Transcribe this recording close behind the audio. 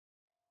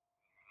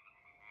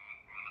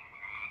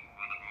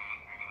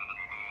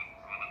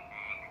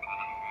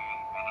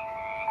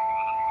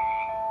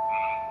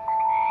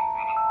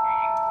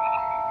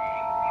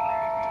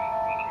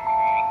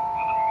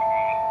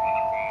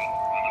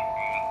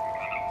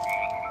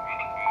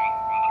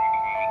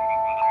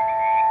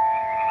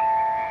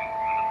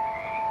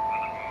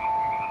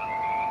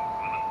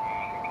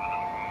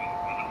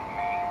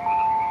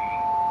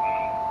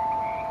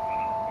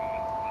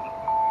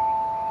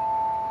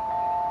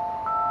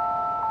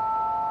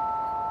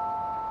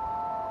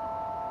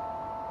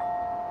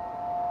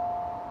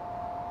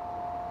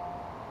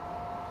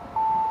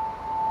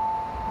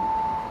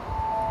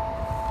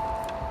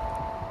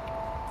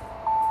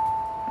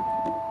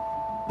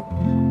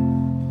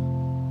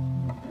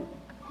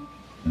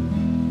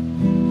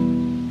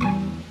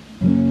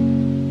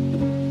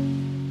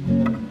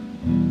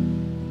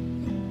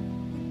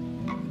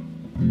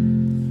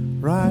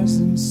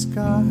and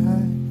sky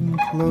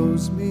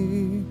enclose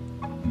me,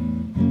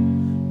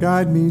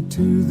 guide me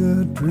to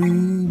the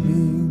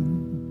dreaming,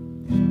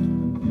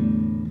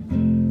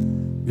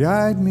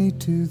 guide me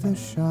to the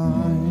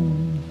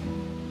shine.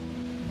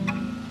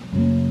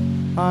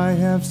 I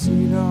have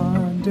seen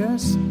our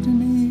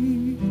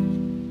destiny,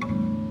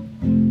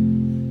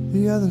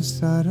 the other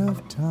side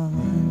of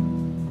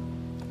time.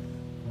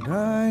 And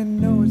I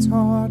know it's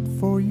hard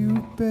for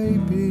you,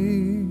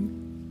 baby.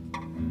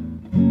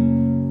 I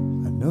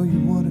know you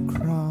want to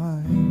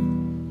cry.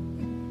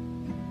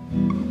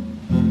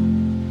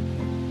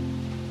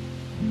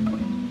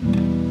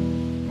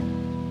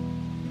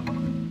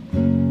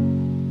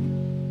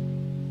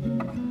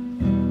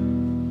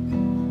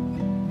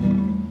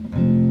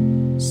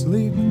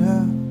 Sleep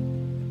now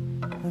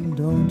and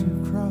don't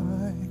you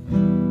cry.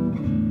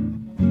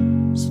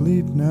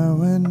 Sleep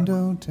now and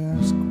don't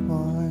ask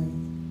why.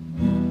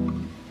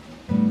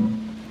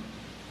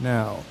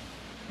 Now,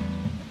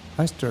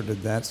 I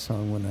started that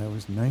song when I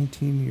was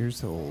 19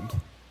 years old.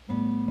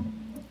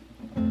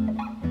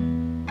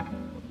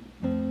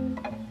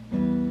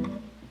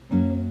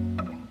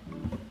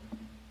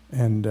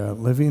 And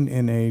living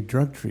in a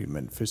drug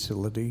treatment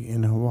facility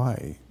in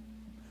Hawaii.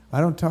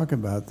 I don't talk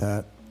about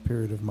that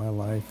period of my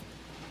life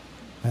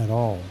at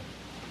all.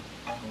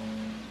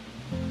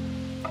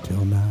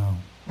 Till now.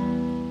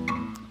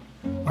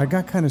 I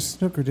got kind of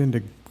snookered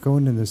into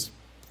going to this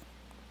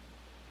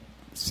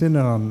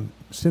Synanon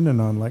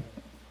like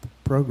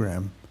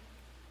program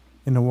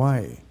in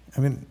Hawaii. I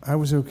mean, I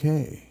was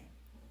okay.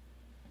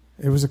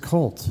 It was a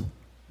cult.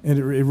 And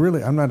it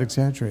really, I'm not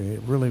exaggerating,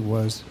 it really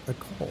was a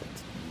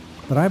cult.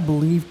 But I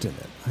believed in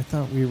it. I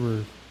thought we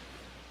were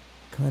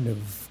kind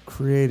of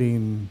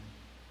creating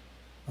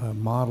a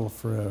model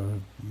for a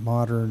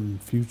modern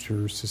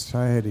future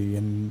society.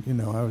 And, you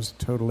know, I was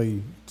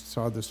totally,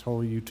 saw this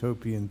whole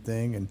utopian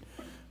thing. And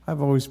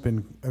I've always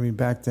been, I mean,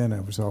 back then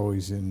I was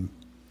always in,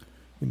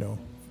 you know,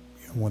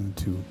 I wanted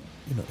to,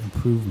 you know,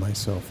 improve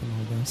myself and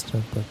all that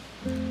stuff.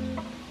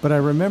 But I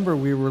remember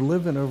we were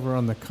living over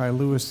on the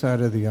Kailua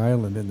side of the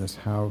island in this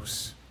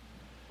house.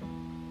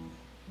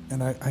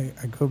 And I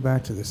go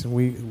back to this,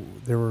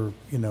 and there were,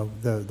 you know,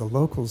 the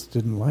locals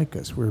didn't like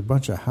us. We were a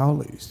bunch of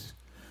haoles.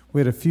 We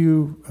had a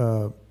few,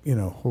 you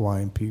know,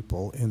 Hawaiian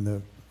people in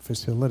the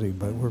facility,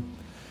 but we're,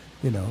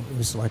 you know, it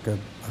was like a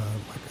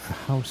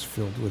house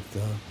filled with,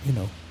 you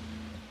know,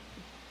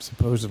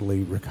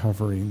 supposedly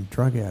recovering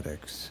drug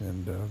addicts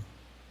and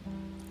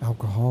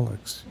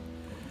alcoholics.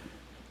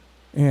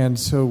 And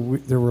so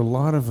there were a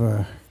lot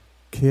of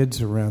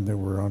kids around that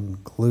were on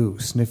glue,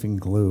 sniffing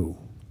glue.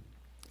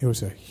 It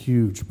was a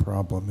huge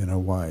problem in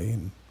Hawaii,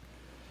 and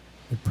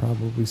it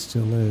probably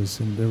still is.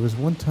 And there was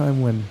one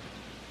time when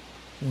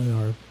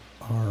our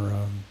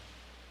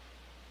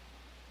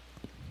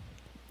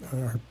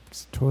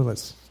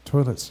toilets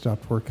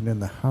stopped working in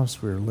the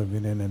house we were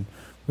living in, and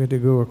we had to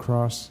go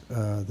across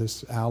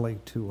this alley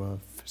to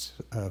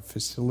a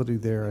facility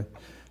there.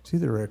 It's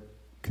either a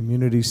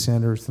community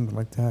center or something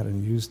like that,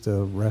 and use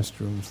the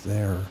restrooms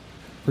there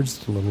for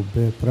just a little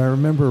bit. But I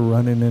remember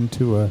running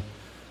into a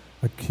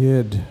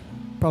kid,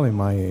 probably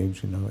my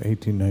age, you know,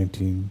 18,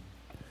 19.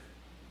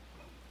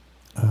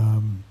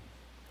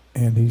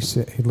 And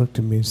he looked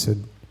at me and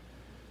said,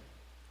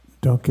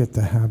 "Don't get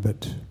the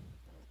habit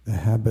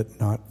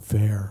not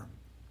fair."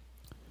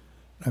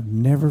 I've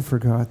never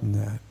forgotten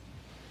that.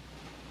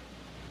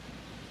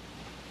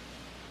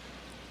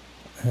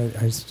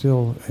 I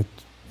still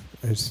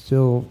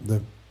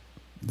the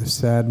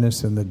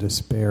sadness and the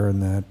despair in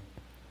that.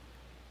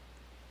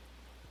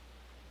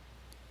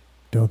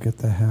 Don't get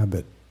the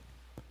habit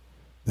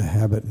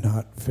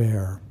not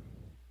fair.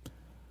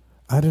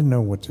 I didn't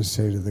know what to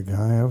say to the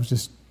guy. I was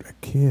just a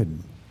kid.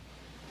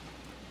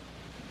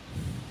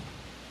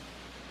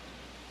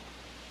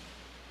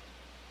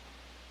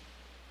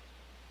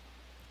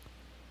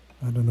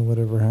 I don't know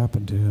whatever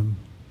happened to him.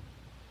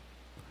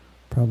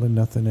 Probably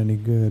nothing any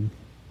good.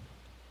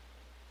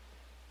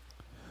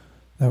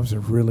 That was a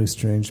really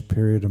strange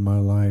period of my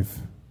life.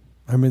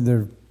 I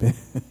mean,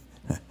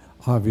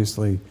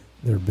 obviously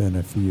there have been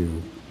a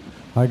few.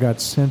 I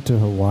got sent to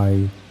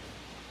Hawaii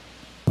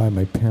by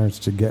my parents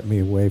to get me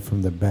away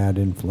from the bad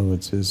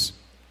influences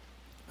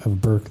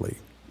of Berkeley.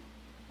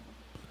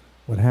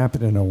 What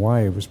happened in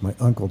Hawaii was my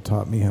uncle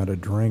taught me how to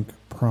drink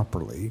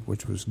properly,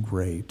 which was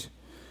great.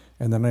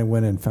 And then I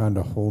went and found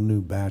a whole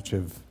new batch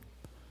of,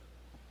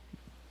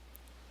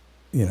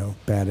 you know,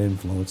 bad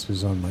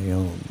influences on my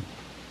own.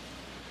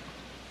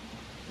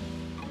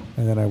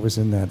 And then I was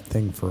in that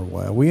thing for a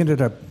while. We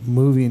ended up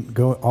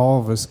all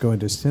of us going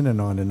to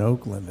Synanon in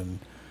Oakland, and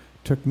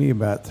it took me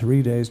about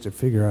 3 days to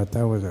figure out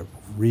that was a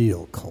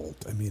real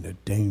cult. I mean, a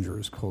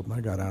dangerous cult, and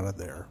I got out of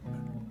there.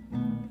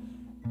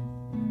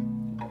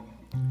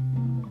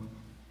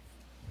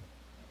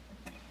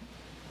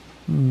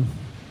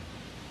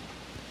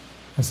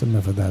 That's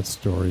enough of that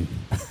story.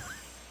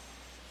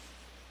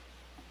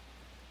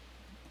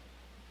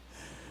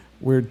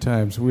 Weird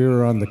times. We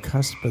were on the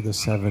cusp of the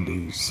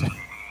 70s.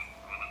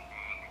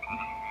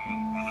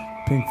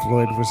 Pink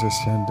Floyd was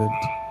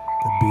ascendant.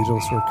 The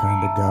Beatles were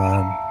kind of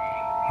gone,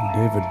 and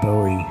David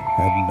Bowie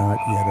had not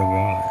yet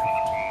arrived.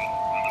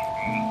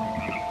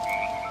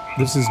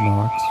 This is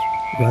Knox,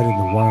 riding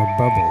the wild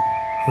bubble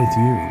with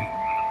you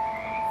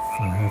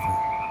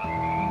forever.